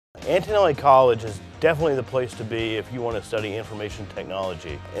Antonelli College is definitely the place to be if you want to study information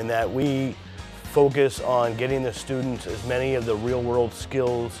technology, in that we focus on getting the students as many of the real-world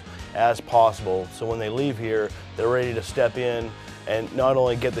skills as possible, so when they leave here, they're ready to step in and not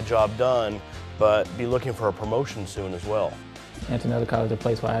only get the job done, but be looking for a promotion soon as well. Antonelli College is a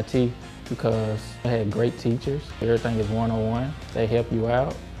place for IT because they had great teachers. Everything is one-on-one. They help you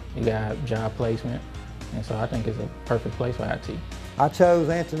out. You got job placement, and so I think it's a perfect place for IT. I chose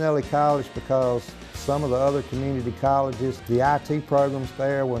Antonelli College because some of the other community colleges, the IT programs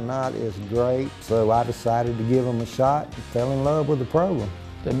there were not as great, so I decided to give them a shot and fell in love with the program.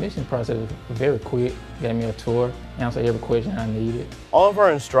 The admission process was very quick. Gave me a tour, answered every question I needed. All of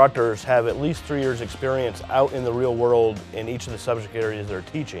our instructors have at least 3 years experience out in the real world in each of the subject areas they're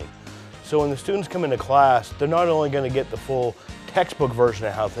teaching. So when the students come into class, they're not only going to get the full textbook version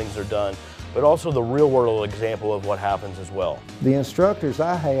of how things are done, but also the real world example of what happens as well. The instructors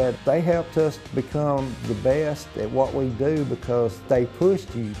I had, they helped us become the best at what we do because they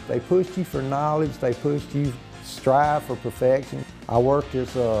pushed you. They pushed you for knowledge, they pushed you to strive for perfection. I worked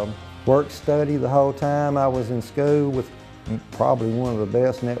as a work study the whole time I was in school with probably one of the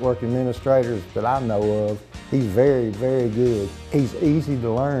best network administrators that I know of. He's very, very good. He's easy to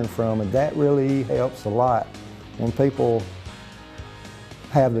learn from, and that really helps a lot when people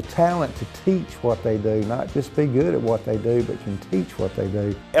have the talent to teach what they do, not just be good at what they do, but can teach what they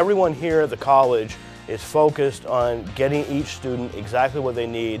do. Everyone here at the college is focused on getting each student exactly what they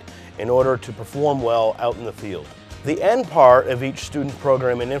need in order to perform well out in the field. The end part of each student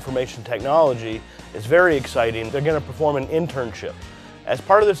program in information technology is very exciting. They're going to perform an internship. As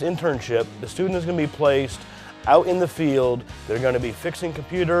part of this internship, the student is going to be placed out in the field. They're going to be fixing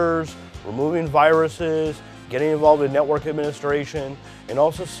computers, removing viruses, getting involved in network administration, and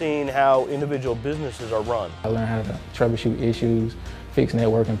also seeing how individual businesses are run. I learned how to troubleshoot issues, fix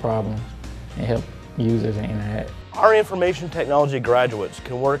networking problems, and help users interact. Our information technology graduates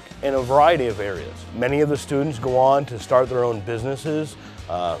can work in a variety of areas. Many of the students go on to start their own businesses,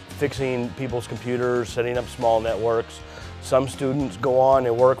 fixing people's computers, setting up small networks. Some students go on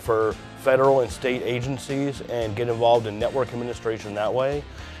and work for federal and state agencies and get involved in network administration that way.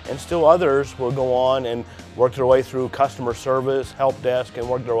 And still others will go on and work their way through customer service, help desk, and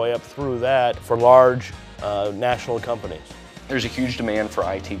work their way up through that for large national companies. There's a huge demand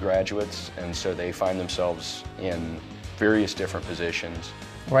for IT graduates, and so they find themselves in various different positions.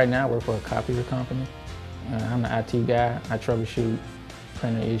 Right now I work for a copier company. I'm the IT guy. I troubleshoot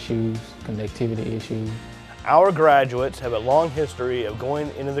printer issues, connectivity issues. Our graduates have a long history of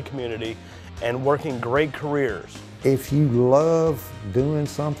going into the community and working great careers. If you love doing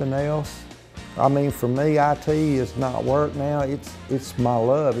something else, I mean, for me, IT is not work now, it's my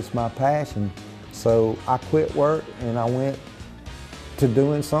love, it's my passion. So I quit work and I went to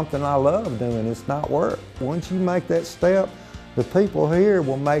doing something I love doing. It's not work. Once you make that step, the people here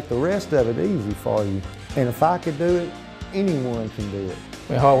will make the rest of it easy for you. And if I could do it, anyone can do it.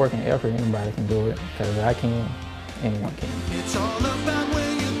 With hard work and effort, anybody can do it, because I can, anyone can.